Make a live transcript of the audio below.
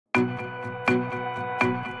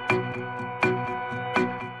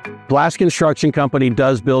Blass Construction Company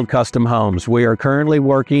does build custom homes. We are currently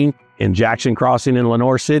working in Jackson Crossing in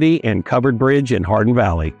Lenoir City and Covered Bridge in Hardin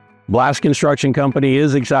Valley. Blass Construction Company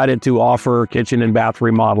is excited to offer kitchen and bath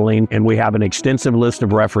remodeling, and we have an extensive list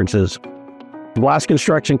of references. Blass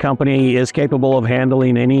Construction Company is capable of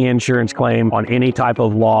handling any insurance claim on any type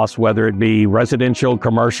of loss, whether it be residential,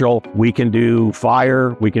 commercial. We can do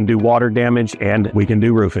fire, we can do water damage, and we can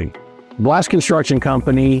do roofing. Blass Construction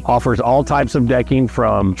Company offers all types of decking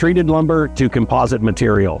from treated lumber to composite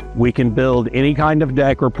material. We can build any kind of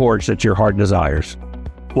deck or porch that your heart desires.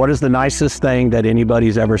 What is the nicest thing that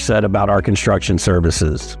anybody's ever said about our construction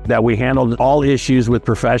services? That we handled all issues with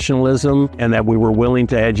professionalism and that we were willing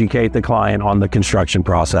to educate the client on the construction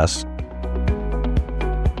process.